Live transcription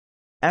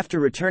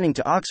After returning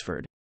to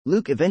Oxford,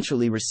 Luke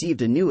eventually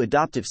received a new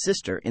adoptive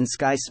sister in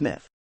Sky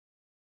Smith.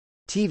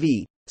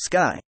 TV,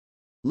 Sky.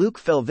 Luke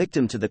fell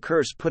victim to the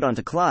curse put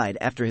onto Clyde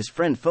after his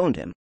friend phoned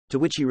him, to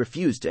which he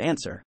refused to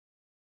answer.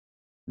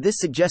 This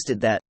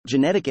suggested that,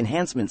 genetic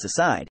enhancements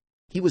aside,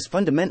 he was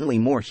fundamentally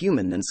more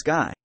human than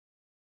Sky.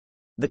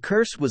 The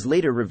curse was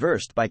later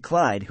reversed by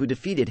Clyde, who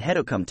defeated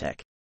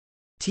Hedocomtech.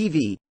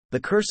 TV, The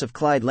Curse of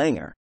Clyde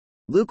Langer.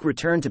 Luke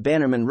returned to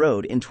Bannerman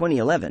Road in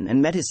 2011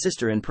 and met his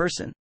sister in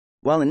person.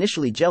 While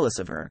initially jealous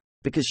of her,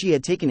 because she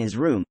had taken his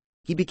room,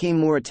 he became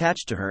more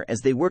attached to her as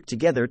they worked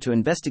together to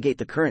investigate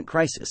the current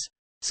crisis,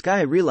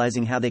 Sky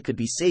realizing how they could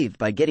be saved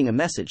by getting a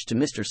message to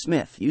Mr.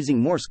 Smith using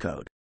Morse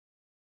code.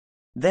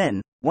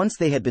 Then, once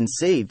they had been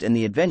saved and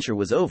the adventure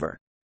was over,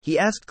 he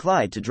asked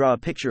Clyde to draw a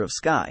picture of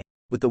Sky,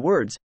 with the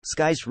words,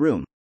 "Sky's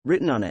room,"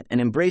 written on it, and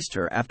embraced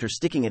her after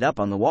sticking it up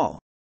on the wall.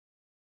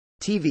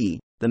 TV,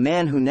 The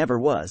Man Who Never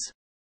Was.